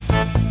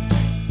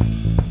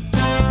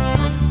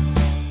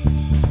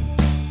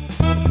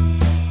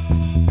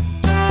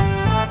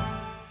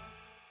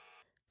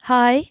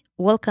Hi,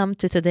 welcome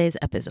to today's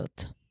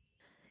episode.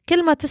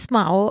 كل ما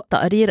تسمعوا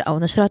تقارير أو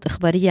نشرات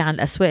إخبارية عن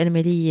الأسواق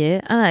المالية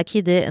أنا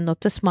أكيدة أنه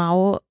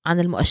بتسمعوا عن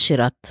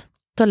المؤشرات.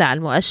 طلع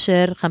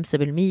المؤشر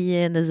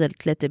 5%، نزل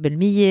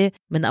 3%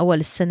 من أول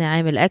السنة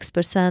عامل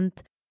X%.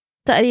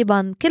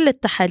 تقريبا كل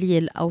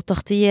التحاليل أو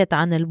تغطيات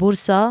عن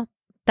البورصة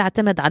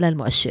تعتمد على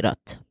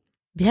المؤشرات.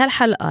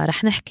 بهالحلقة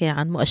رح نحكي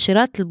عن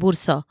مؤشرات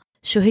البورصة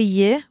شو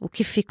هي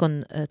وكيف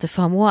فيكن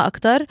تفهموها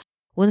أكتر،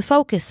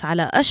 ونفوكس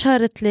على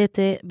أشهر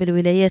 3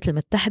 بالولايات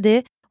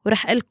المتحدة،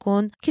 ورح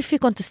قلكن كيف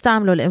فيكن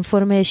تستعملوا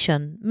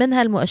الانفورميشن من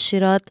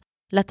هالمؤشرات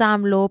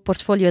لتعملوا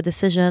بورتفوليو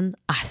ديسيجن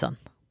أحسن.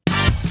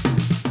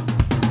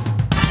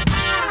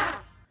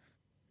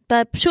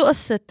 طيب شو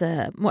قصة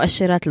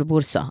مؤشرات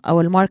البورصة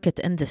أو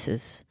الماركت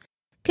Indices؟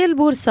 كل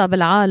بورصة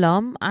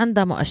بالعالم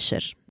عندها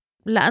مؤشر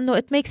لأنه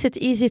it makes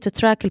it easy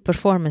to track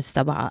البرفورمانس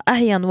تبعها.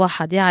 أهين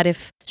واحد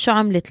يعرف شو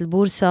عملت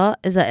البورصة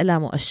إذا إلها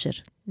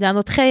مؤشر،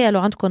 لأنه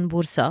تخيلوا عندكم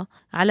بورصة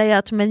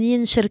عليها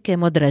 80 شركة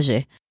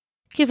مدرجة،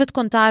 كيف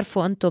بدكم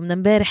تعرفوا أنتم من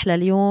امبارح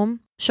لليوم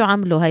شو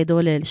عملوا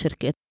هيدول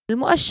الشركات؟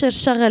 المؤشر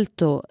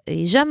شغلته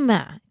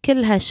يجمع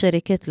كل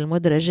هالشركات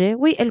المدرجة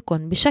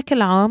ويقلكم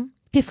بشكل عام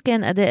كيف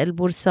كان أداء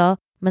البورصة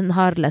من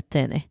نهار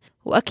للتاني.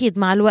 وأكيد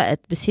مع الوقت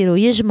بصيروا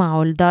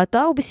يجمعوا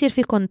الداتا وبصير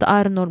فيكم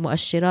تقارنوا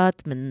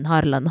المؤشرات من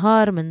نهار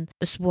لنهار، من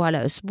أسبوع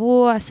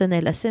لأسبوع، سنة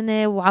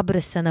لسنة، وعبر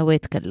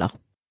السنوات كلها.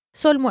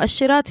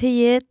 المؤشرات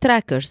هي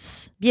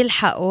تراكرز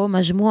بيلحقوا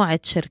مجموعة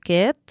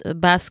شركات،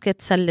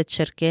 باسكت سلة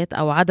شركات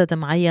أو عدد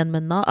معين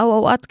منها، أو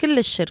أوقات كل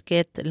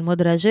الشركات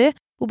المدرجة،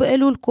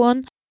 وبقولوا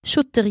لكم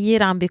شو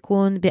التغيير عم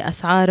بيكون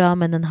بأسعارها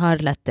من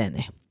نهار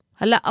للتاني.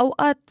 هلأ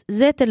أوقات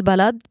ذات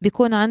البلد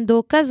بيكون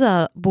عنده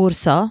كذا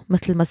بورصة،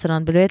 مثل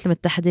بالولايات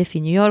المتحدة في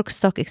نيويورك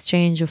ستوك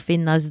اكسشينج وفي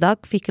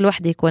الناسداك، في كل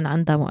وحدة يكون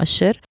عندها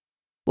مؤشر.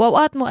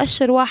 وأوقات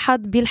مؤشر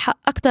واحد بيلحق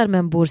أكتر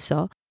من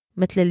بورصة،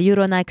 مثل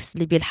اليورونكس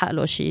اللي بيلحق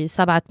له شي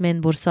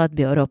 7-8 بورصات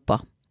بأوروبا.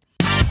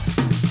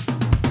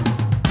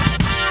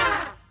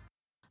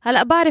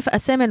 هلأ بعرف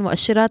أسامي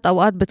المؤشرات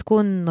أوقات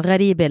بتكون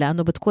غريبة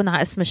لأنه بتكون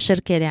على اسم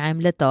الشركة اللي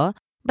عاملتها،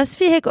 بس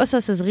في هيك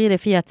قصص صغيرة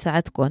فيها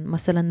تساعدكم.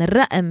 مثلا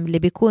الرقم اللي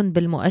بيكون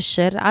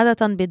بالمؤشر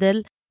عادة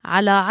بدل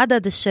على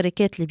عدد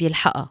الشركات اللي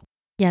بيلحقها.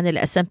 يعني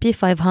ال S&P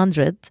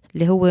 500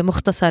 اللي هو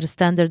مختصر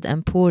Standard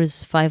 &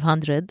 Poor's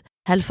 500،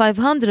 هال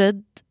 500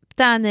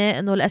 بتعني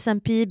انه ال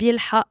S&P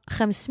بيلحق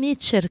 500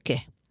 شركة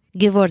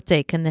give or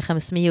take، انه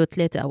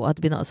 503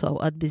 اوقات بينقصوا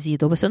اوقات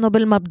بيزيدوا، بس انه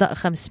بالمبدأ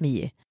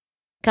 500.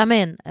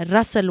 كمان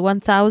الراسل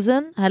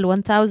 1000، هال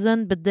 1000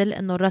 بتدل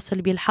انه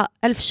الراسل بيلحق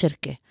 1000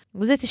 شركة.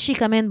 وزيت الشي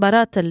كمان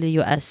برات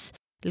ال US،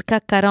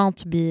 الكاك 40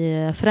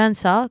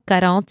 بفرنسا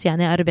 40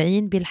 يعني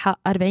 40 بيلحق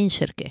 40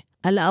 شركة.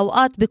 هلا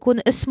اوقات بيكون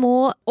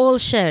اسمه all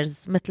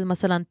shares،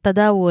 مثلا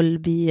تداول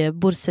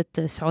ببورصة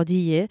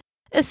السعودية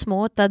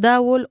اسمه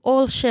تداول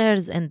all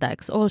shares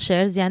index. all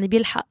shares يعني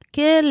بيلحق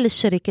كل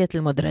الشركات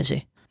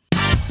المدرجة.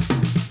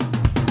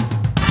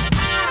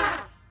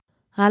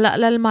 هلأ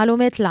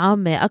للمعلومات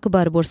العامة،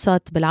 أكبر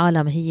بورصات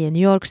بالعالم هي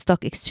نيويورك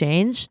ستوك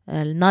اكسشينج،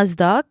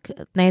 الناسداك،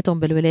 اثنيناتهم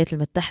بالولايات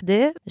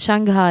المتحدة،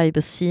 شنغهاي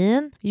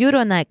بالصين،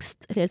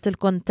 يورونكست اللي قلت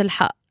لكم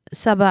تلحق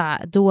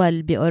 7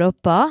 دول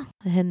بأوروبا،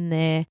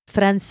 هن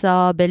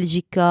فرنسا،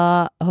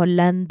 بلجيكا،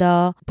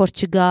 هولندا،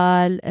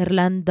 برتغال،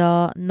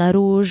 إيرلندا،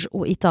 نرويج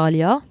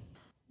وإيطاليا.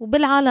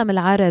 وبالعالم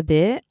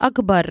العربي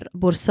أكبر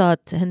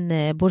بورصات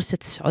هن بورصة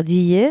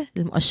السعودية،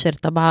 المؤشر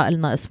تبعها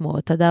قلنا اسمه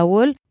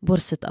تداول،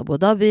 بورصة أبو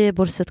ظبي،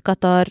 بورصة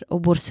قطر،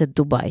 وبورصة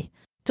دبي.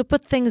 To put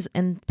things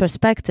in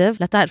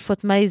perspective، لتعرفوا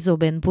تميزوا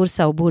بين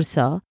بورصة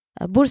وبورصة،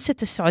 بورصة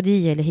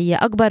السعودية اللي هي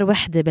أكبر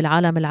وحدة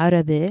بالعالم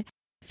العربي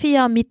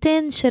فيها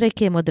 200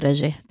 شركة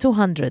مدرجة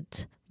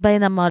 200،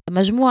 بينما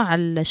مجموع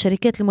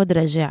الشركات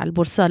المدرجة على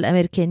البورصة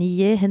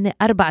الأمريكانية هن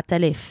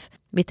 4000.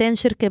 200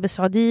 شركة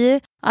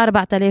بالسعودية،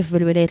 4000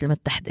 بالولايات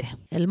المتحدة.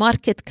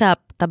 الماركت كاب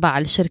تبع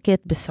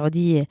الشركات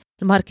بالسعودية،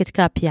 الماركت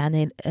كاب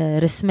يعني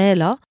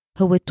رسمالها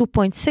هو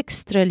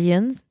 2.6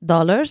 تريليون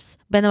دولار،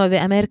 بينما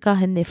بأمريكا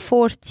هن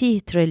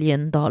 40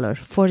 تريليون دولار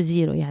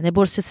 40. يعني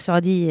بورصة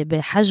السعودية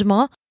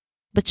بحجمها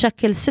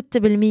بتشكل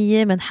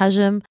 6% من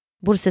حجم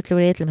بورصة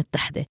الولايات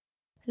المتحدة.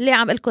 اللي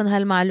عم قلكن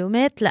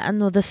هالمعلومات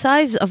لأنه the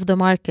size of the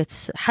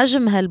markets،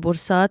 حجم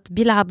هالبورصات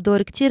بيلعب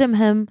دور كتير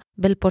مهم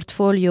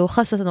بالبورتفوليو،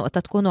 خاصة وقت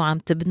تكونوا عم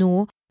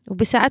تبنوه،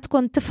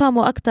 وبيساعدكم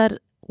تفهموا أكتر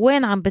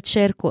وين عم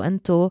بتشاركوا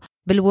أنتو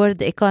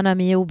بالورد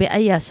ايكونومي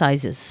وبأي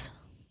سايزز.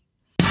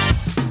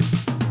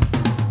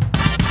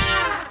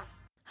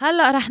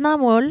 هلأ رح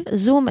نعمل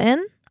زوم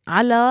إن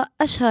على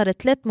أشهر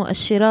 3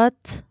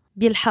 مؤشرات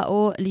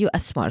بيلحقوا اليو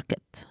اس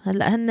ماركت.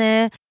 هلأ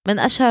هن من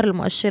أشهر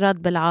المؤشرات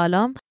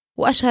بالعالم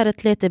وأشهر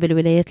 3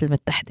 بالولايات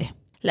المتحدة،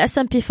 ال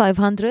S&P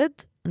 500،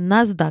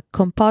 الناسداك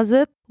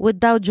كومبوزيت،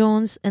 والداو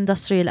جونز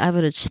اندستريال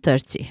افريج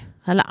 30.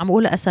 هلأ عم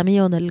أقول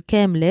أساميهم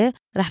الكاملة،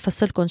 رح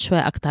فصلكم شوي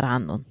أكتر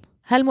عنهم.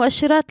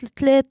 هالمؤشرات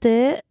ال3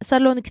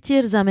 صار لهم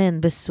كتير زمان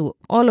بالسوق.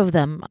 all of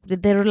them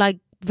they're like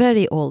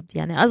very old،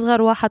 يعني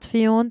أصغر واحد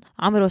فيهم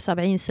عمره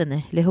 70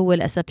 سنة اللي هو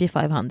ال S&P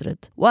 500،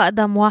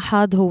 وأقدم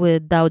واحد هو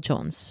الداو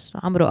جونز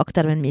عمره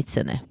أكتر من 100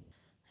 سنة.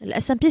 ال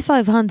S&P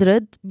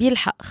 500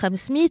 بيلحق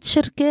 500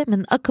 شركة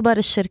من أكبر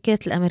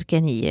الشركات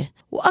الأمريكانية،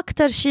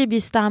 وأكتر شي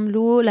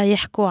بيستعملوه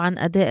ليحكوا عن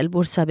أداء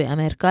البورصة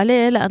بأمريكا.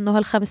 ليه؟ لأنه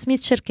هال 500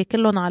 شركة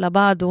كلهم على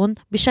بعضهم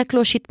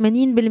بشكلوا شي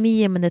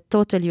 80% من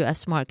التوتال US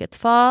market،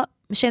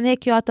 فمشان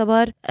هيك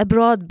يعتبر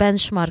broad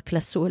benchmark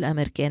للسوق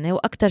الأمريكاني،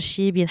 وأكتر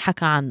شي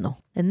بينحكى عنه.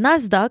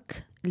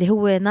 الناسداك اللي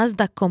هو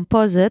ناسداك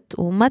كومبوزيت،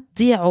 وما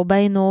تضيعوا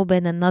بينه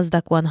وبين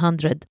الناسداك 100.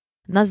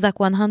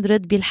 ناسداك 100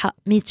 بيلحق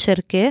 100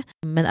 شركة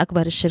من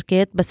أكبر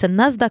الشركات، بس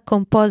الناسداك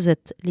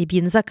كومبوزيت اللي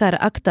بينذكر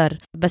أكتر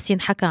بس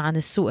ينحكى عن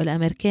السوق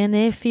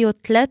الأمريكاني فيه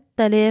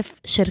 3000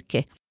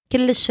 شركة،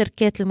 كل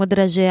الشركات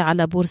المدرجة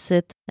على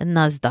بورصة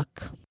الناسداك.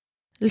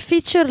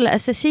 الفيتشر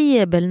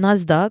الأساسية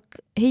بالناسداك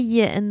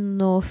هي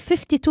أنه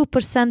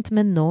 52%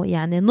 منه،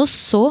 يعني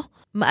نصه،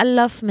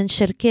 مؤلف من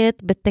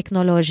شركات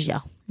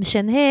بالتكنولوجيا.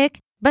 مشان هيك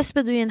بس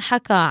بده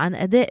ينحكى عن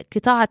أداء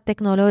قطاع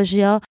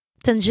التكنولوجيا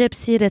تنجيب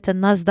سيرة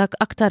الناسداك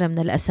أكتر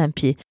من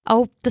الS&P،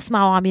 أو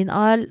بتسمعوا عم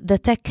ينقال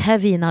The Tech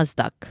Heavy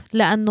ناسداك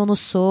لأنه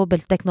نصه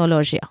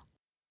بالتكنولوجيا.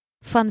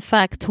 فان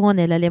فاكت هون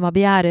للي ما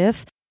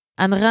بيعرف،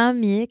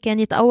 أنغامي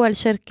كانت أول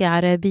شركة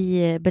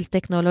عربية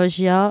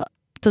بالتكنولوجيا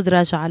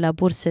تدرج على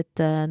بورصة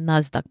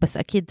الناسداك، بس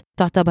أكيد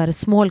تعتبر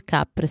سمول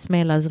كاب،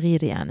 رسميلها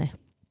صغير يعني.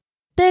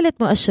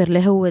 ثالث مؤشر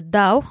اللي هو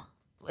الداو،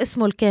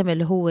 اسمه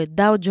الكامل هو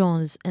الداو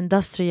جونز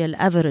Industrial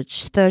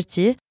Average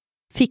 30.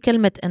 في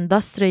كلمة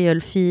industrial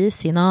فيه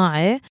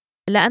صناعي،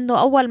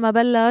 لأنه أول ما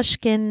بلش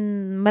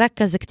كان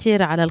مركز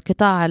كتير على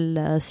القطاع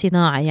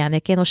الصناعي، يعني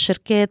كانوا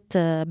الشركات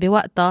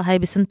بوقتها، هاي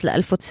بسنة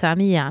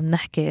 1900 عم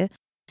نحكي،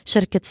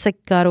 شركة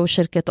سكر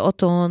وشركة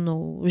قطن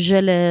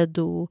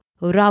وجلد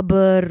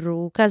ورابر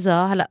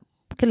وكذا. هلأ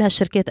كل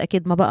هالشركات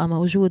أكيد ما بقى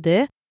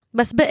موجودة،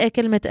 بس بقى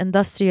كلمة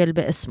industrial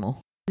باسمه.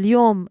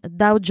 اليوم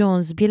الداو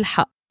جونز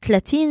بيلحق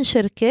 30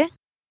 شركة،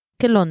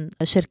 كلهم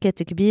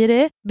شركات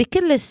كبيرة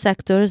بكل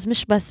السيكتورز،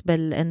 مش بس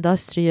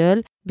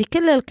بالاندستريال،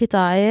 بكل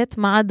القطاعات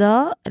ما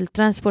عدا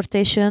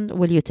الترانسبورتيشن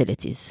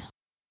واليوتيليتيز.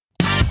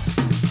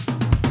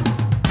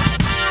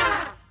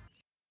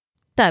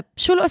 طيب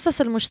شو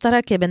القصص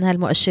المشتركة بين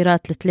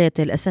هالمؤشرات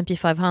الثلاثة، ال S&P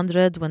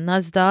 500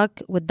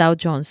 والناسداك والداو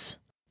جونز؟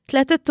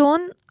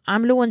 ثلاثتهم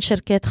عملوهم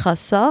شركات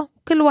خاصة،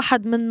 كل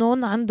واحد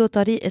منهم عنده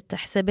طريقة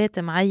حسابات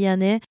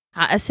معينة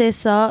على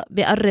أساسها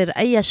بيقرر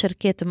أي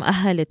شركات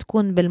مؤهلة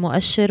تكون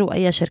بالمؤشر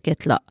وأي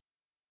شركات لا.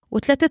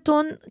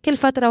 وثلاثتهم كل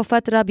فترة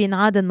وفترة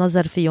بينعاد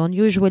النظر فيهم،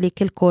 يوجولي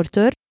كل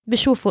كورتر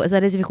بيشوفوا إذا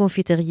لازم يكون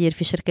في تغيير،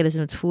 في شركة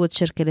لازم تفوت،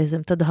 شركة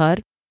لازم تظهر.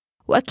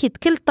 وأكيد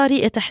كل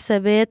طريقة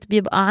حسابات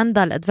بيبقى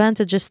عندها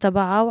الادفانتجز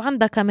تبعها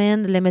وعندها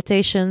كمان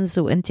ليميتيشنز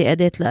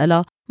وانتقادات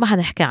لها، ما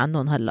حنحكي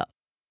عنهم هلأ.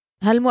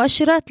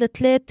 هالمؤشرات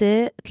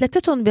الثلاثة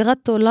ثلاثتهم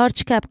بيغطوا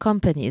large cap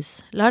companies.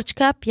 large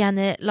cap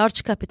يعني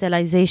large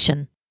capitalization،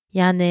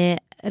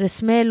 يعني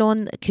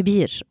رسمالهم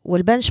كبير،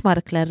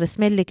 والبنشمارك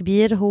للرسمال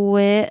الكبير هو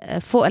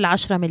فوق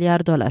 $10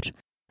 مليار.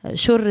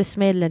 شو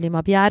الرسمال اللي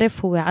ما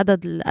بيعرف؟ هو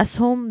عدد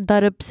الأسهم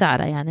ضرب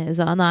سعرها. يعني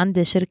إذا أنا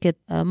عندي شركة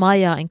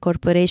مايا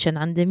انكوربوريشن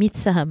عندي 100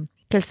 سهم،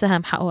 كل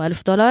سهم حقه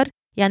 $1000،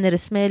 يعني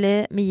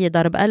رسمالي 100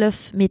 ضرب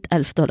 1000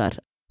 $100,000.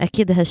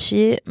 أكيد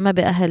هالشي ما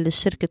بيأهل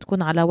للشركة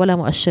تكون على ولا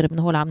مؤشر من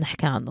هول عم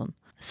نحكي عنهم.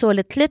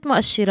 الثلاث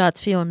مؤشرات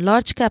فيهم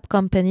large cap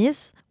companies،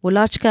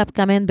 والlarge cap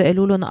كمان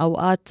بيقولوا لهم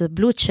أوقات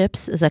blue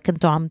chips إذا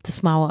كنتوا عم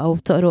تسمعوا أو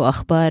تقروا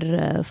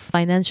أخبار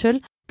financial.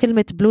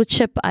 كلمة blue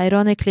chip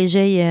ironically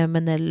جاية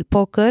من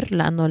البوكر،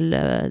 لأنه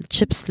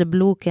الشيبس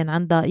البلو كان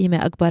عندها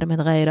قيمة أكبر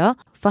من غيرها،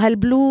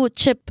 فهالبلو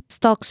chip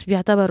stocks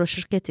بيعتبروا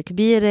شركات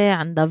كبيرة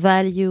عندها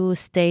value,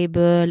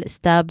 stable,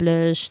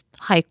 established,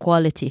 high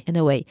quality in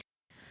a way.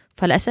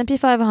 فال S&P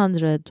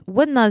 500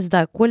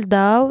 والناسداك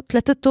والداو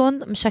ثلاثتهم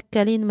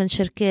مشكلين من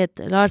شركات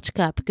لارج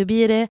كاب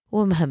كبيرة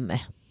ومهمة.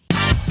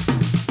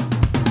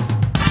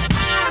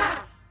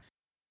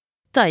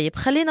 طيب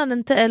خلينا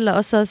ننتقل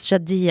لقصص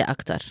جدية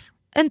أكتر.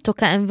 أنتوا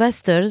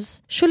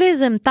كإنفسترز شو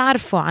لازم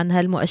تعرفوا عن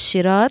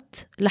هالمؤشرات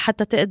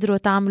لحتى تقدروا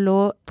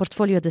تعملوا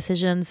portfolio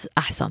decisions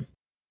أحسن؟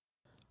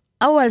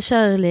 أول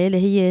شغلة اللي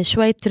هي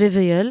شوي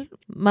trivial،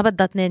 ما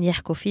بدها اتنين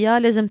يحكوا فيها،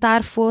 لازم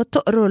تعرفوا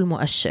تقروا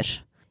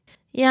المؤشر.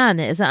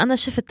 يعني إذا أنا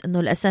شفت إنه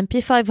ال S&P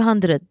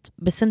 500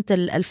 بسنة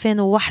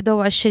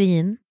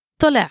 2021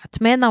 طلع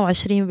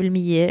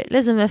 28%،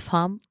 لازم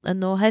أفهم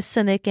إنه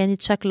هالسنة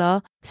كانت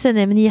شكلها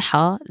سنة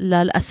منيحة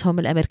للأسهم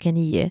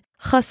الأمريكانية،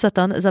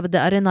 خاصة إذا بدي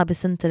أقارنها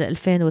بسنة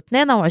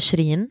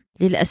 2022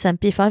 اللي ال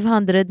S&P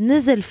 500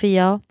 نزل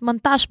فيها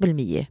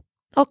 18%.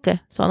 أوكي،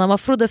 أنا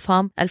مفروض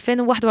أفهم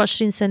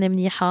 2021 سنة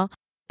منيحة،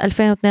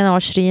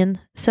 2022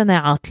 سنة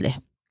عاطلة.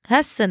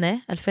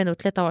 هالسنة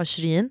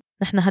 2023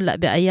 نحن هلأ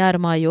بأيار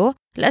مايو،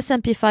 ال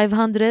S&P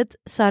 500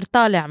 صار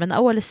طالع من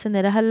أول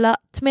السنة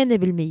لهلأ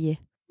 8%.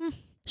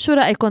 شو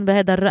رأيكم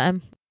بهذا الرقم؟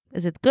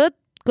 Is it good?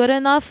 Good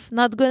enough?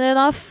 Not good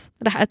enough?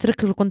 رح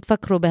أترك لكم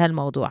تفكروا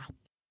بهالموضوع.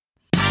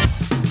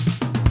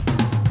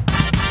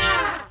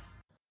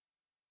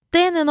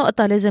 تاني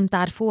نقطة لازم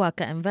تعرفوها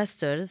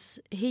كإنفسترز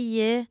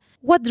هي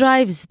what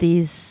drives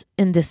these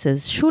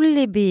indices. شو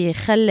اللي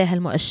بيخلي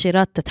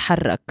هالمؤشرات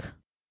تتحرك؟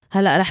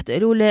 هلأ رح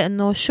تقولوا لي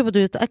إنه شو بده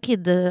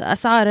يتأكد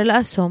أسعار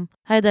الأسهم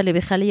هيدا اللي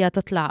بيخليها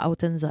تطلع أو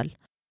تنزل.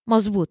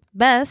 مزبوط،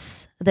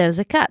 بس there's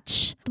a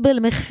catch.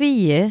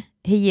 بالمخفية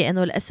هي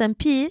إنه ال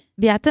S&P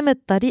بيعتمد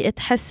طريقة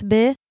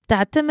حسبة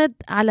تعتمد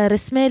على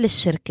رسمال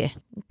الشركة.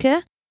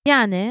 أوكي؟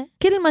 يعني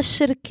كل ما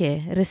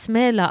الشركة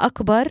رسمالها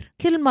أكبر،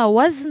 كل ما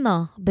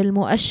وزنها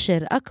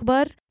بالمؤشر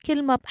أكبر،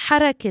 كل ما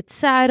حركة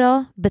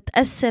سعرها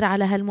بتأثر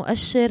على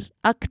هالمؤشر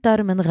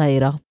أكتر من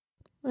غيرها.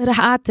 رح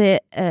أعطي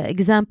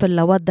example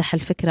لوضح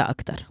الفكرة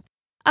أكتر.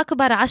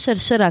 أكبر 10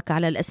 شرك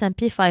على ال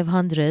S&P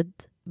 500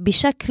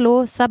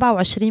 بشكله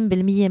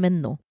 27%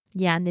 منه،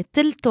 يعني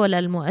تلته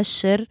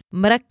للمؤشر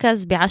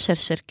مركز ب10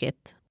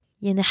 شركات.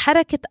 يعني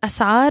حركة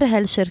أسعار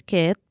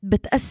هالشركات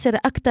بتأثر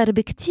أكتر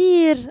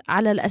بكتير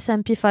على ال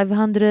S&P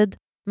 500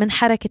 من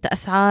حركة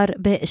أسعار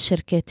باقي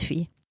الشركات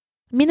فيه.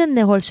 مين هن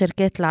هول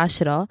الشركات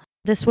 10؟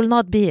 This will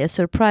not be a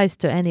surprise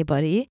to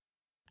anybody.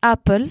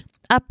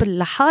 أبل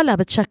لحالها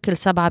بتشكل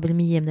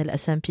 7% من ال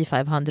S&P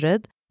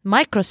 500.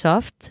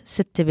 مايكروسوفت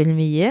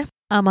 6%.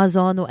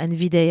 أمازون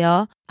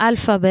وأنفيديا.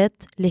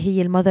 ألفابت اللي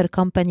هي المذر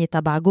كومباني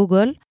تبع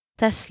جوجل.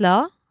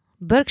 تسلا.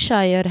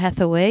 بركشاير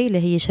هاثاواي اللي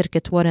هي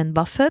شركة وارن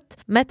بافيت.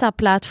 ميتا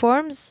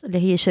بلاتفورمز اللي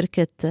هي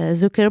شركة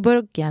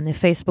زوكربيرج يعني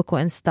فيسبوك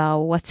وإنستا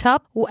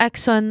وواتساب.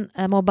 وأكسون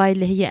موبايل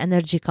اللي هي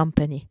انرجي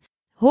كومباني.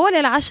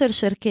 هول 10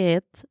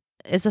 شركات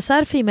إذا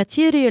صار في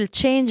material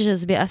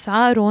changes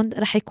بأسعارهم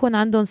رح يكون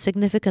عندهم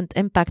significant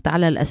impact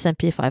على ال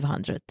S&P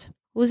 500.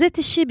 وذات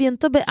الشيء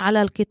بينطبق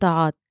على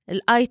القطاعات.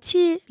 ال IT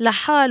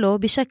لحاله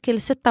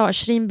بشكل 26%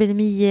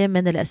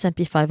 من ال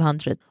S&P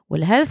 500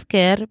 والهيلث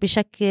كير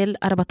بشكل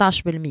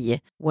 14%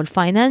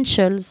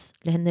 والفاينانشلز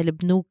اللي هن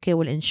البنوك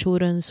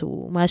والإنشورنس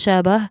وما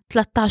شابه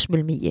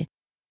 13%.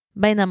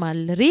 بينما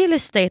الريل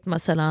استيت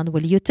مثلا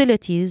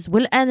واليوتيليتيز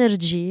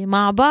والانرجي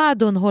مع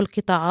بعضهم هول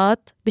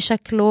القطاعات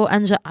بشكله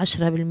أنجأ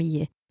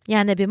 10%.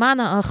 يعني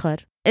بمعنى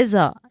آخر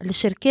إذا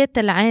الشركات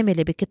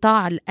العاملة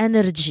بقطاع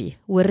الانرجي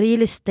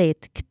والريل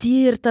استيت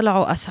كتير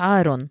طلعوا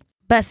أسعارهم،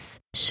 بس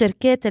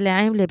الشركات اللي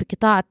عاملة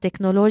بقطاع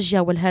التكنولوجيا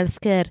والهيلث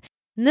كير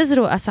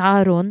نزلوا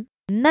أسعارهم،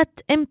 نت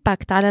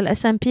امباكت على ال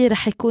S&P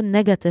رح يكون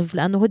نيجاتيف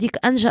لأنه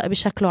هديك أنجأ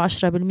بشكله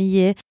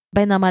 10%،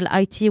 بينما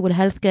ال IT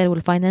والهيلث كير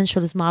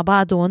والفاينانشلز مع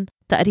بعضهم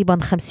تقريبا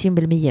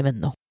 50%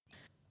 منه.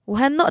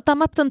 وهالنقطة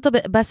ما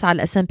بتنطبق بس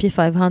على S&P 500،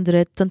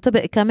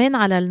 بتنطبق كمان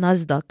على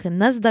الناسداك.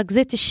 الناسداك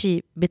ذات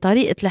الشيء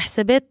بطريقة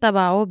الحسابات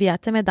تبعه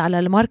بيعتمد على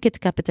الماركت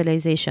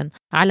كابيتاليزيشن،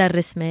 على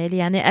الرسمال.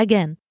 يعني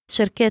أجين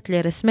شركات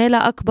اللي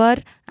رسمالها أكبر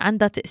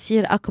عندها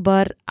تأثير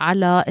أكبر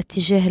على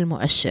اتجاه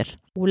المؤشر.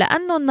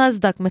 ولأنه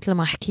الناسداك مثل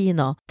ما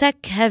حكينا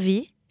تك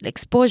هيفي،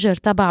 الاكسبوجر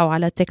تبعه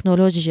على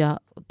التكنولوجيا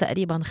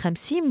تقريبا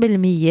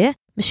 50%،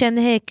 مشان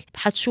هيك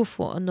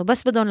حتشوفوا انه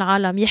بس بدهم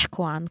العالم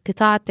يحكوا عن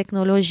قطاع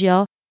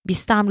التكنولوجيا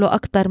بيستعملوا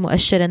اكتر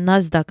مؤشر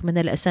الناسداك من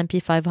ال S&P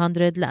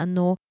 500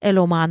 لانه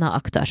له معنى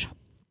اكتر.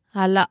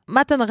 هلا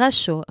ما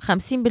تنغشوا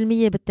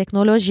 50%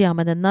 بالتكنولوجيا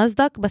من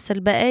الناسداك، بس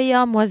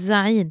البقايا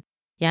موزعين.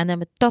 يعني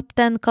من التوب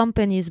 10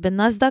 كومبانيز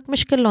بالناسداك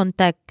مش كلهم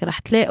تك، رح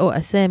تلاقوا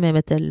اسامي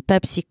مثل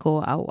بيبسيكو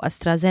او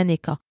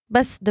استرازينيكا.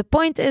 بس the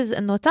point is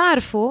انه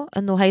تعرفوا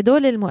انه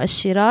هيدول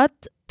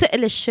المؤشرات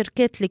تقل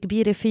الشركات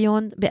الكبيرة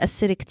فيهم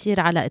بيأثر كتير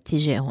على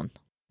اتجاههم.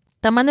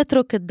 تما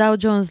نترك الداو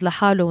جونز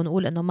لحاله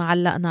ونقول انه ما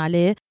علقنا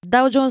عليه.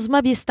 الداو جونز ما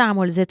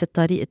بيستعمل ذات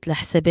طريقة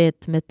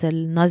الحسابات مثل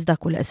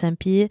ناسداك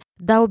والS&P.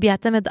 داو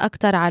بيعتمد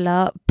اكتر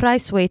على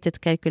price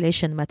weighted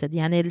calculation method،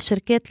 يعني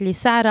الشركات اللي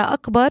سعرها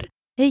اكبر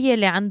هي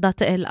اللي عندها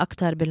تقل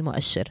اكتر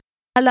بالمؤشر.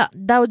 هلا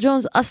داو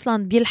جونز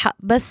اصلا بيلحق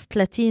بس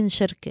 30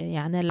 شركة،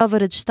 يعني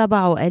الافرج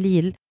تبعه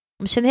قليل،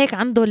 مشان هيك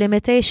عنده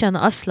ليميتيشن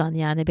أصلاً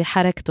يعني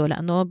بحركته،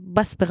 لأنه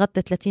بس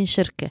بغطي 30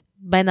 شركة،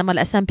 بينما ال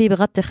S&P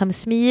بغطي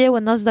 500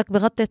 والناسداك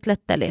بغطي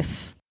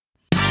 3000.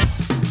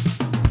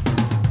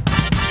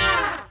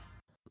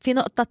 في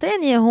نقطة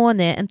تانية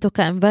هون انتو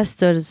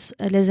كإنفسترز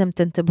لازم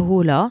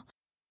تنتبهوا لها،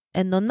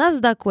 إنه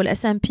الناسداك وال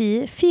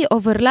S&P في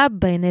overlap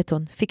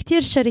بيناتهم. في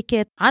كتير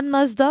شركات عن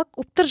ناسداك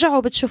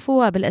وبترجعوا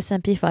بتشوفوها بال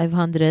S&P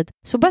 500.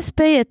 so بس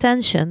pay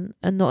attention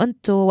إنه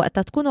انتو وقت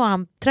تكونوا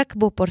عم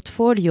تركبوا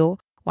بورتفوليو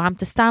وعم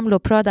تستعملوا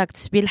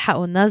برودكتس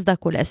بيلحقوا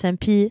الناسداك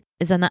والS&P،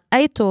 إذا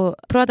نقيتوا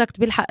برودكت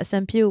بيلحق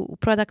S&P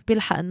وبرودكت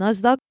بيلحق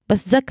الناسداك،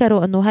 بس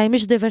تذكروا إنه هاي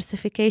مش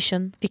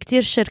diversification. في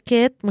كتير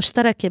شركات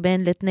مشتركة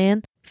بين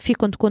الاثنين،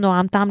 فيكم تكونوا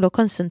عم تعملوا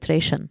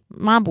concentration.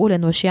 ما عم بقول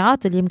إنه شيء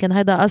عاطل، يمكن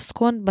هيدا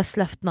قصدكم، بس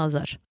لفت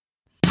نظر.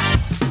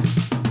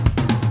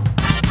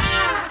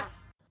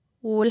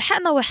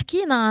 ولحقنا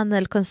وحكينا عن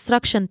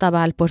الكونستراكشن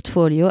تبع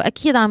البورتفوليو.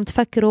 أكيد عم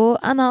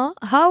تفكروا أنا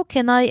how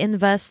can I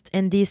invest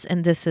in these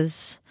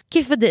indices؟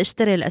 كيف بدي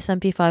اشتري ال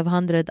S&P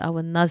 500 أو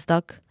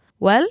الناسداك؟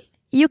 well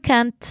you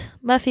can't،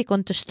 ما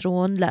فيكن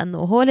تشترون، لأنه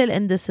هول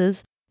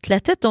الاندسز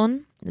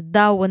ثلاثتهم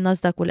الداو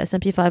والناسداك وال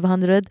S&P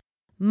 500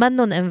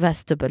 منن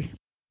investable،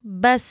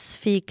 بس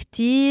في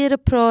كتير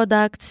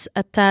products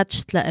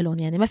attached لإلهم.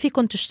 يعني ما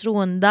فيكن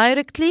تشترون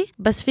directly،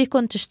 بس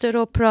فيكن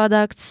تشتروا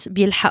products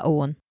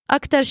بيلحقون.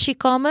 أكتر شي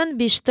common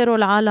بيشتروا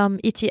العالم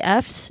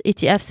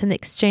ETFs هن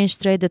Exchange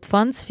Traded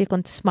Funds،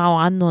 فيكن تسمعوا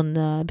عنهم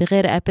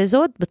بغير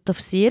episode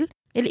بالتفصيل.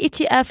 ال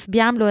ETF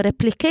بيعملوا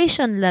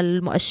replication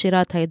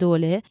للمؤشرات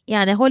هيدول،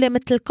 يعني هول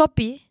مثل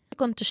كوبي،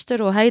 كنت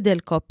تشتروا هيدا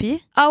الكوبي،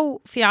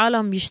 أو في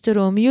عالم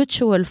بيشتروا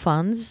mutual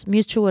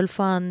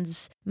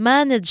funds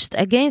managed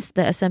against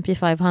the S&P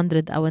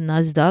 500 أو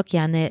الناسداك.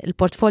 يعني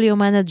البورتفوليو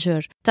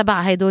مانجر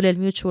تبع هيدول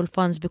الميوتشوال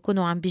فاندز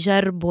بيكونوا عم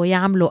بيجربوا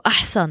يعملوا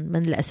أحسن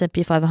من ال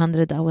S&P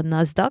 500 أو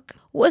الناسداك.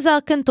 وإذا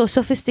كنتوا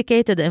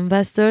sophisticated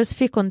investors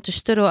فيكم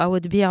تشتروا أو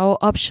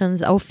تبيعوا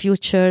options أو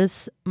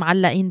futures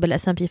معلقين بال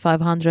S&P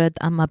 500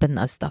 أما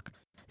بالناسداك.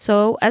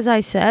 So as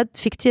I said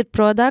في كتير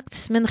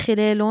products من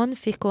خلالهم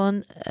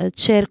فيكن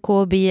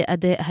تشاركوا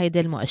بأداء هيدي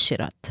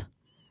المؤشرات.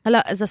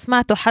 هلا إذا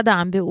سمعتوا حدا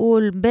عم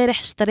بيقول مبارح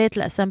اشتريت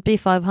ال S&P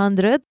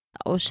 500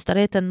 أو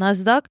اشتريت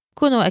الناسداك،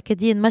 كونوا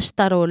أكيدين ما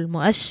اشتروا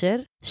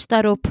المؤشر،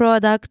 اشتروا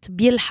product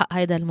بيلحق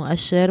هيدا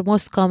المؤشر.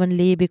 Most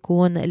commonly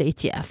بيكون ال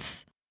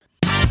ETF.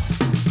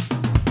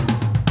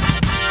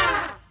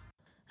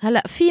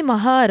 هلا في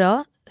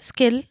مهارة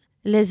skill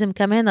لازم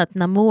كمان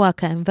تنموها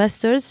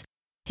كinvestors،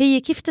 هي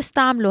كيف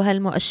تستعملوا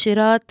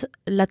هالمؤشرات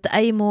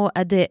لتقيموا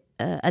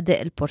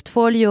أداء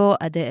البورتفوليو،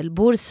 أداء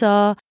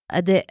البورصة،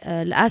 أداء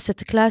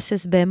الاسset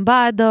كلاسز بين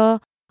بعضها.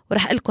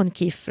 ورح أقلكم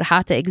كيف، رح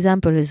أعطي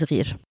إكزامبل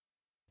صغير.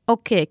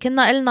 أوكي،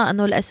 كنا قلنا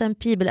أنه ال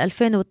S&P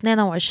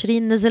بال2022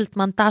 نزل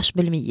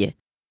 18%.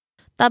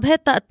 طب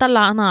هيدا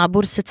اطلع أنا على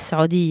بورصة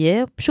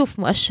السعودية بشوف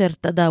مؤشر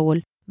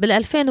تداول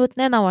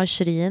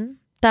بال2022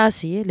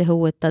 تاسي اللي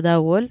هو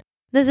التداول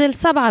نزل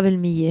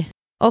 7%.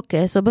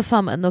 أوكي،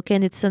 بفهم أنه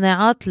كانت سنة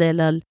عاطلة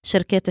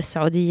للشركات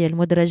السعودية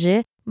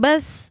المدرجة،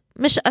 بس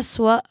مش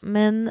أسوأ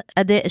من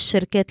أداء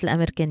الشركات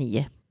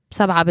الأمريكانية.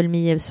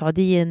 7%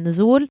 بالسعودية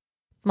نزول،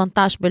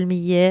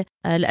 18%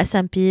 ال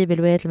S&P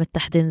بالولايات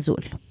المتحدة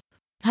نزول.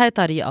 هاي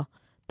طريقة.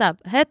 طب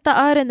هاد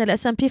تقارن ال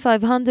S&P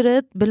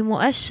 500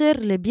 بالمؤشر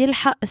اللي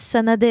بيلحق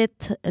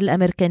السندات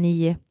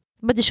الأمريكانية،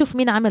 بدي شوف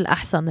مين عمل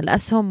أحسن،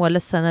 الأسهم ولا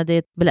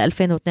السندات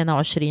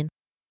بال2022.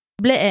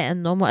 بلاقي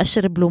أنه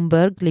مؤشر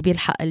بلومبرج اللي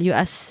بيلحق ال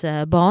US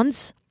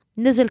bonds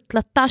نزل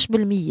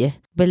 13%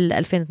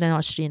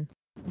 بال2022،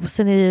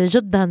 وسنة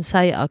جدا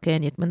سيئة،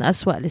 كانت من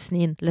أسوأ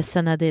السنين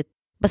للسندات،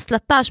 بس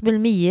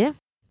 13%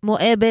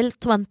 مقابل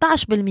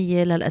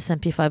 18% لل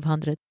S&P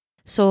 500.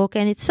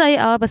 كانت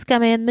سيئة بس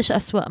كمان مش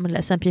أسوأ من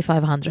ال S&P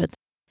 500.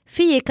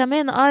 في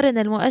كمان قارن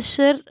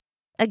المؤشر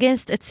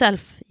against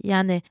itself،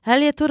 يعني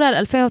هل يا ترى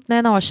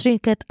 2022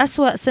 كانت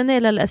أسوأ سنة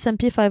لل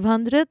S&P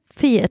 500؟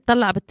 في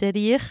اطلع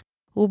بالتاريخ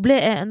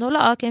وبلاقي انه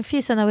لا، كان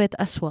في سنوات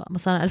أسوأ،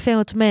 مثلا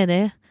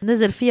 2008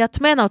 نزل فيها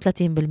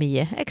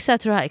 38%،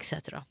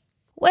 etc.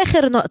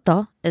 واخر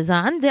نقطة، اذا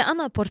عندي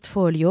انا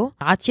بورتفوليو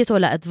عطيته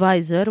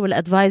لادفايزر،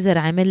 والادفايزر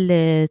عمل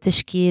لي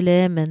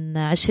تشكيلة من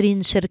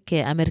 20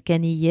 شركة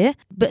امريكانية،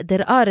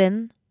 بقدر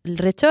اقارن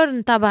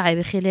الريتيرن تبعي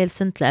بخلال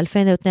سنة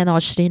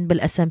 2022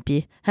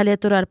 بالS&P. هل يا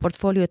ترى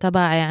البورتفوليو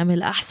تبعي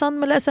عمل احسن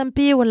من الS&P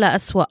ولا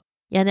أسوأ؟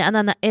 يعني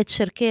انا نقيت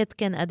شركات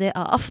كان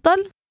ادائها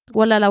افضل،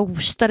 ولا لو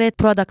اشتريت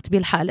برودكت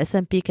بيلحق ال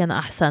S&P كان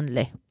أحسن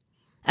ليه؟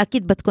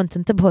 أكيد بدكم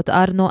تنتبهوا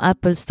تقارنوا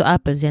apples to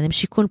apples، يعني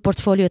مش يكون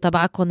البورتفوليو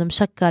تبعكم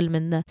مشكل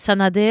من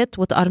سندات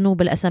وتقارنوه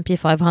بال S&P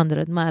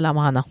 500، ما له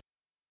معنى.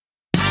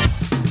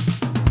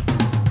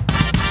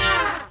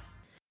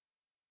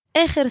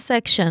 آخر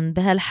سيكشن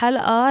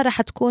بهالحلقة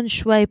رح تكون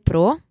شوي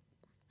برو،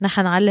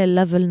 نحن نعلي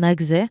الليفل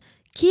نجزة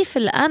كيف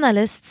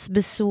الاناليستس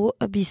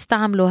بالسوق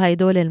بيستعملوا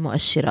هيدول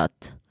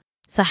المؤشرات.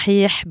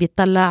 صحيح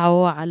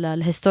بيطلعوا على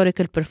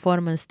الهيستوريكال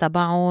بيرفورمانس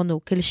تبعهم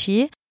وكل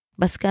شيء،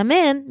 بس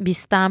كمان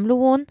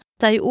بيستعملوهم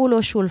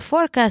تيقولوا شو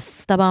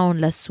الفوركاست تبعهم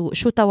للسوق،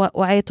 شو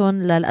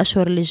توقعاتهم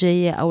للأشهر اللي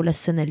جاية أو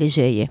للسنة اللي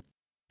جاية.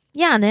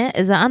 يعني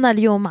إذا أنا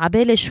اليوم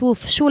عبالي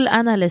شوف شو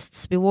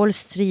الاناليستس بوول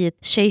ستريت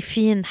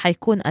شايفين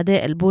حيكون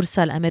أداء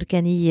البورصة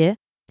الأمريكانية،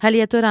 هل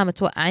يا ترى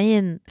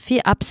متوقعين في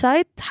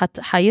أبسايد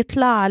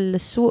حيطلع على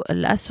السوق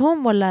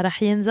الأسهم ولا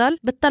رح ينزل؟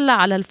 بتطلع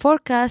على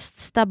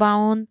الفوركاست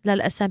تبعون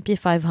للS&P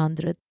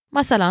 500.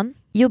 مثلا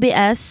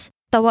UBS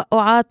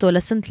توقعاته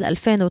لسنة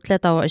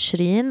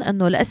 2023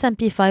 أنه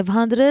الS&P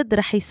 500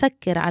 رح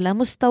يسكر على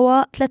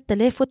مستوى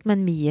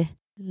 3800.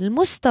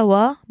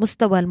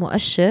 مستوى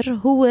المؤشر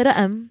هو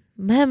رقم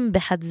مهم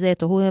بحد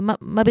ذاته، هو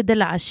ما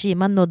بدل على شيء،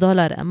 منه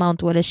دولار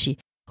أماونت ولا شيء،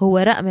 هو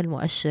رقم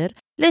المؤشر.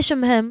 ليش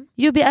مهم؟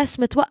 UBS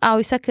متوقع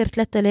يسكر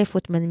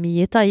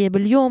 3800. طيب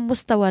اليوم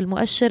مستوى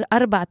المؤشر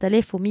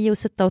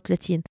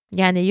 4136،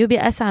 يعني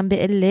UBS عم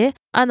بيقول لي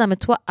أنا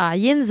متوقع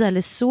ينزل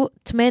السوق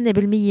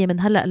 8% من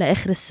هلأ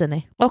لآخر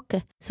السنة.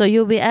 أوكي،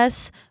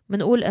 UBS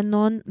منقول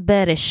أنهم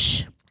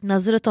بارش،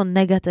 نظرتهم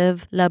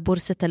نيجاتيف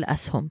لبورصة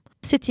الأسهم.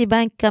 سيتي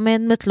بانك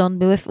كمان مثلهم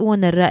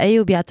بيوافقون الرأي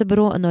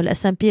وبيعتبروا أنه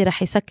الS&P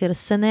رح يسكر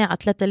السنة على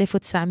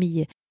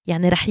 3900،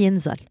 يعني رح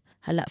ينزل.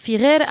 هلأ في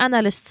غير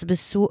أناليست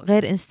بالسوق،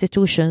 غير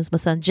انستيتوشنز،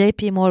 مثلا جي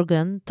بي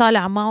مورغان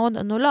طالع معهم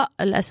أنه لا،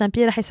 الS&P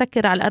رح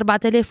يسكر على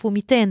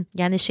 4200،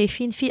 يعني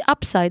شايفين في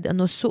أبسايد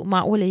أنه السوق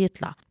معقولة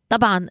يطلع.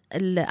 طبعا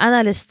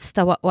الاناليست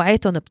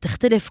توقعاتهم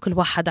بتختلف، كل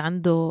واحد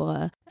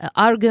عنده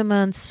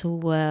arguments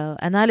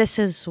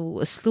واناليسز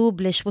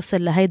واسلوب ليش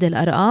وصل لهيدي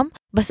الارقام.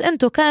 بس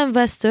انتو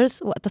كانفسترز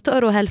وقت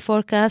تقروا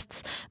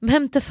هالفوركاستس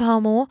مهم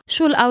تفهموا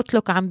شو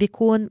الاوتلوك عم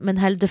بيكون من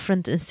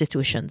هالديفرنت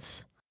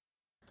انستيتيوشنز.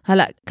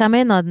 هلا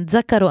كمان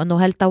نتذكروا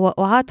انه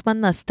هالتوقعات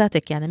منا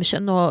ستاتيك، يعني مش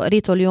انه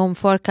قريتوا اليوم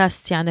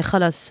فوركاست يعني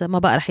خلص ما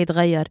بقى رح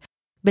يتغير.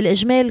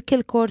 بالإجمال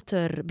كل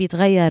كورتر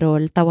بيتغيروا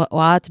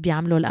التوقعات،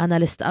 بيعملوا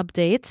الاناليست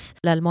ابديتس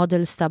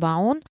للمودلز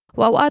تبعون،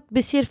 وأوقات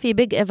بيصير في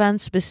بيج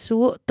ايفنتس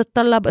بالسوق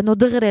تتطلب إنه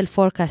دغري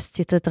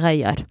الفوركاست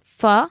تتغير.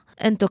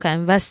 فأنتوا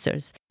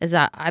كإنفسترز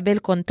إذا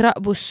عبالكم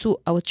تراقبوا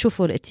السوق أو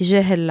تشوفوا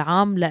الاتجاه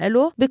العام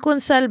لإله بيكون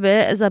سلبي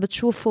إذا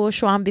بتشوفوا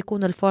شو عم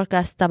بيكون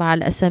الفوركاست تبع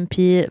الS&P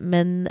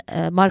من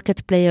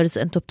ماركت بلايرز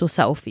أنتوا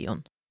بتوثقوا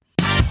فيهم.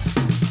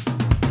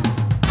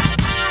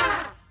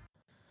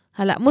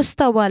 هلأ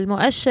مستوى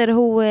المؤشر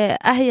هو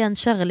أهين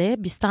شغلة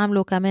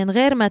بيستعملوا كمان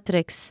غير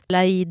ماتريكس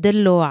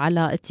ليدلوا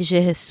على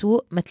اتجاه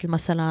السوق، مثل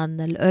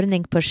مثلا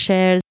الارنينج بير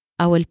شير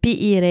أو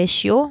الPE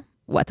ريشيو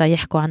وقتا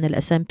يحكوا عن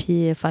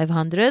الS&P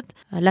 500.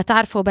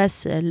 لتعرفوا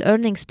بس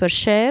الارنينجز بير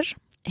شير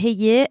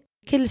هي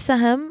كل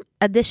سهم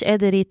قديش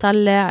قادر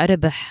يطلع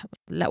ربح.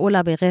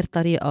 لأولى بغير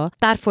طريقة،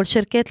 تعرفوا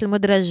الشركات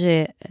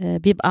المدرجة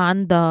بيبقى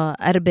عندها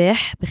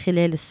أرباح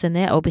بخلال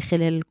السنة أو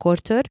بخلال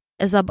الكورتر.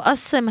 إذا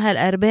بقسم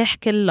هالأرباح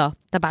كلها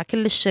تبع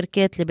كل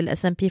الشركات اللي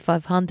بالS&P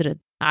 500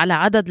 على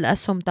عدد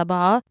الأسهم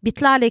تبعها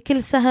بيطلع لي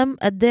كل سهم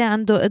قديه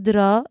عنده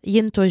قدرة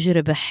ينتج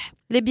ربح.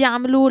 اللي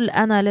بيعملوه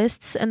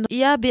الاناليستس انه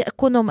يا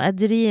بيكونوا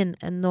مقدرين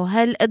انه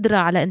هالقدرة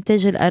على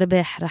انتاج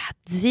الارباح رح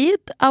تزيد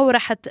او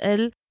رح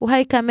تقل،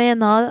 وهي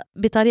كمان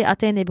بطريقة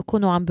تانية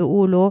بيكونوا عم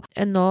بيقولوا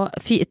انه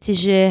في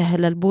اتجاه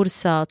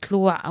للبورصة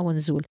طلوع او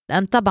نزول.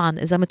 لان طبعا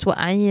اذا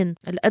متوقعين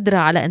القدرة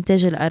على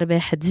انتاج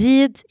الارباح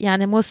تزيد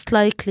يعني most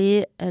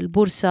likely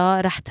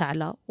البورصة رح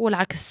تعلى،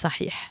 والعكس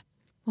صحيح.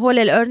 هول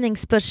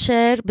الارنينجز بير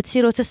شير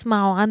بتصيروا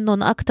تسمعوا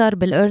عنهم أكتر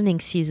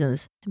بالارنينج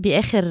سيزونز.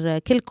 بآخر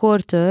كل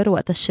كورتر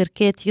وقت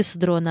الشركات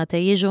يصدروا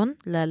نتائجهم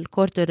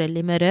للكورتر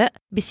اللي مرق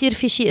بيصير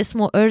في شيء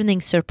اسمه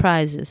earning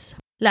surprises،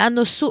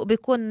 لأنه السوق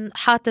بيكون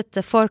حاطط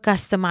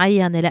فوركاست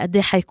معينة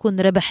لقديه حيكون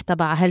ربح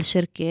تبع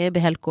هالشركة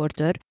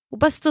بهالكورتر،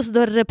 وبس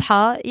تصدر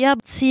ربحها يا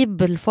بتصيب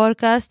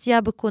بالفوركاست يا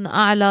بيكون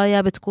أعلى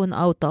يا بتكون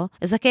أوطى.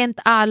 إذا كانت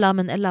أعلى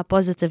من إلا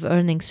positive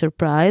earning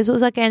surprise،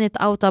 وإذا كانت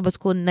أوطى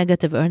بتكون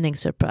negative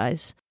earning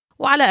surprise،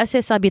 وعلى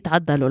أساسها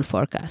بيتعدلوا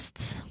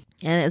الفوركاست.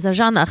 يعني إذا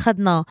رجعنا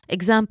أخذنا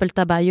example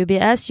تبع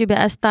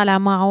UBS طالع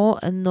معه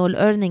إنه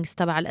الearnings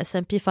تبع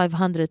الS&P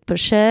 500 per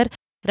share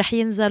رح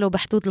ينزلوا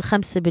بحدود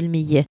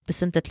 5%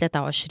 بسنة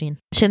 23.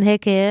 عشان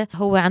هيك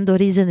هو عنده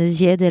reason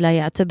زيادة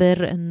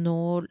ليعتبر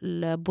إنه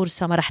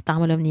البورصة ما رح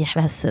تعمل منيح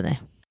بهالسنة.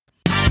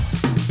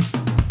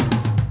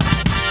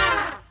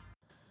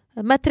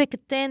 المترك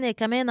الثاني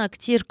كمان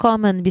كتير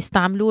common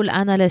بيستعملوه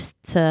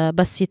الاناليست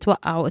بس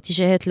يتوقعوا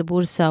اتجاهات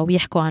البورصة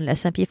ويحكوا عن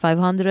الS&P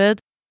 500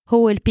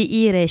 هو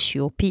الPE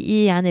ratio. PE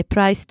يعني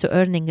price to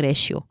earning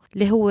ratio،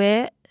 اللي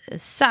هو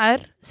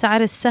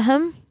سعر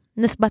السهم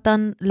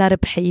نسبة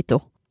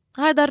لربحيته.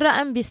 هذا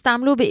الرقم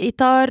بيستعملوه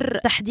بإطار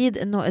تحديد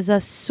إنه إذا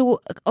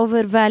السوق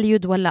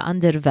overvalued ولا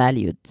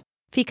undervalued.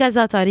 في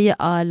كذا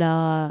طريقة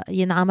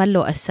ينعمل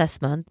له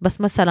assessment،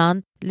 بس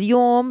مثلا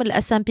اليوم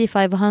الS&P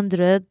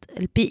 500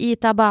 الPE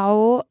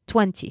تبعه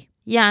 20،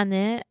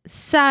 يعني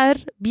السعر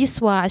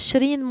بيسوى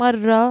 20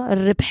 مرة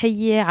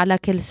الربحية على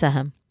كل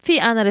سهم.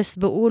 في أناليست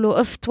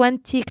بيقولوا if 20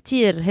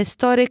 كتير،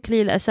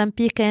 historically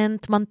الS&P كان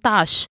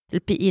 18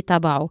 الPE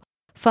تبعه،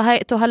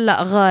 فهيئته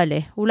هلأ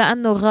غالي،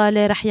 ولأنه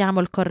غالي رح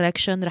يعمل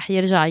correction، رح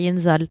يرجع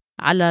ينزل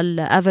على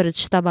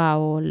الافريج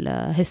تبعه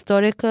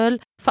الهيستوريكال،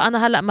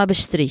 فأنا هلأ ما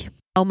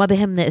بشتريه أو ما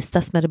بهمني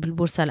استثمر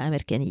بالبورصة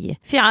الأمريكانية.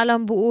 في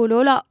عالم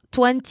بيقولوا لا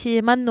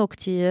 20 منه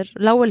كتير،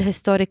 لو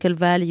الهيستوريكال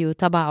فاليو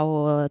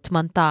تبعه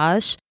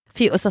 18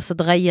 في قصص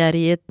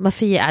تغيرت، ما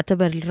في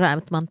اعتبر الرقم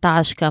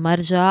 18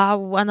 كمرجع،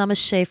 وأنا مش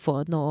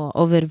شايفه إنه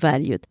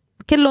overvalued.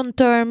 كلهم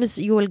terms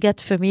you will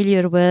get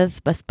familiar with،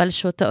 بس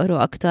بلشوا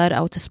تقروا أكتر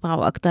أو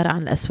تسمعوا أكتر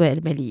عن الأسواق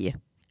المالية.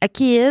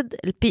 أكيد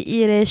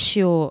الPE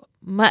ratio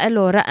ما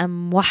له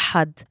رقم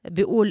موحد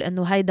بيقول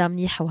إنه هيدا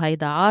منيح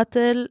وهيدا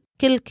عاطل.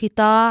 كل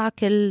قطاع،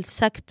 كل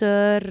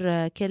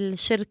سيكتور، كل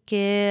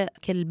شركة،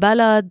 كل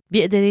بلد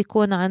بيقدر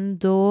يكون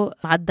عنده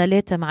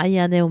معدلات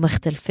معينة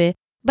ومختلفة،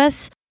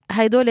 بس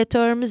هيدول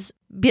terms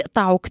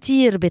بيقطعوا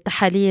كتير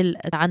بتحاليل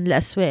عن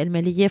الأسواق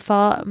المالية،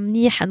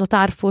 فمنيح أنه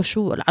تعرفوا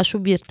على شو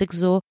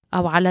بيرتكزوا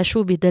أو على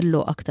شو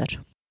بيدلوا أكتر.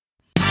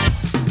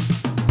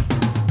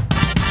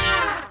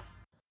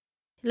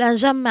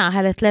 لنجمع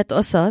هالثلاث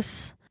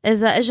قصص،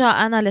 إذا إجا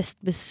أناليست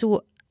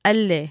بالسوق قال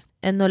لي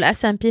إنه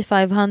الS&P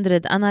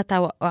 500 أنا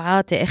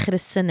توقعاتي آخر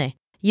السنة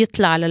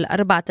يطلع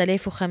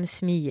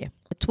لل4500،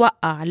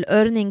 بتوقع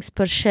الearnings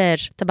per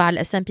share تبع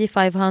الS&P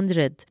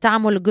 500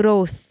 تعمل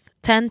growth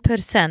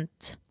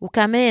 10%،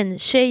 وكمان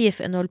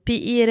شايف إنه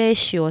الPE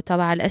ratio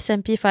تبع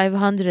الS&P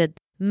 500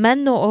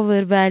 منه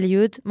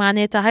overvalued،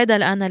 معناتها هيدا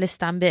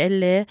الاناليست عم بيقول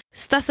لي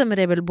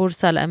استثمري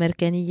بالبورصة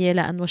الأمريكانية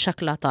لأنه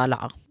شكلها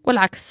طالعة،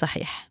 والعكس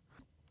صحيح.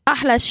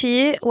 أحلى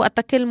شيء وقت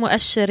كل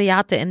مؤشر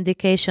يعطي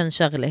indication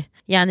شغلة،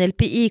 يعني ال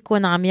PE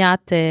يكون عم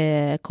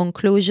يعطي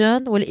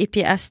conclusion وال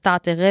EPS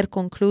تعطي غير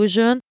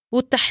conclusion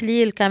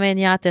والتحليل كمان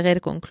يعطي غير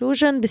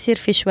conclusion، بصير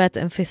في شوية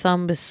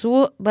انفصام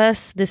بالسوق.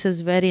 بس this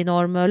is very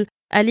normal،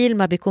 قليل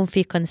ما بيكون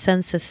في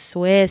consensus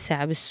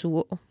واسع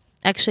بالسوق.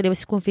 actually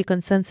بس يكون في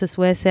consensus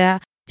واسع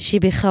شي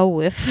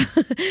بيخوف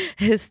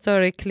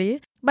historically.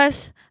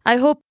 بس I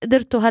hope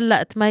قدرتوا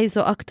هلأ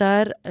تميزوا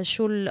أكتر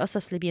شو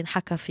القصص اللي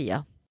بينحكى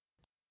فيها.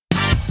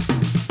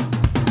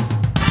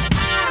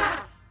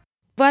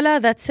 Voila,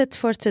 that's it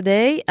for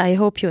today. I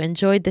hope you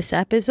enjoyed this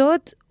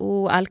episode.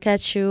 I'll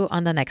catch you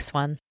on the next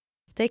one.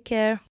 Take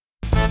care.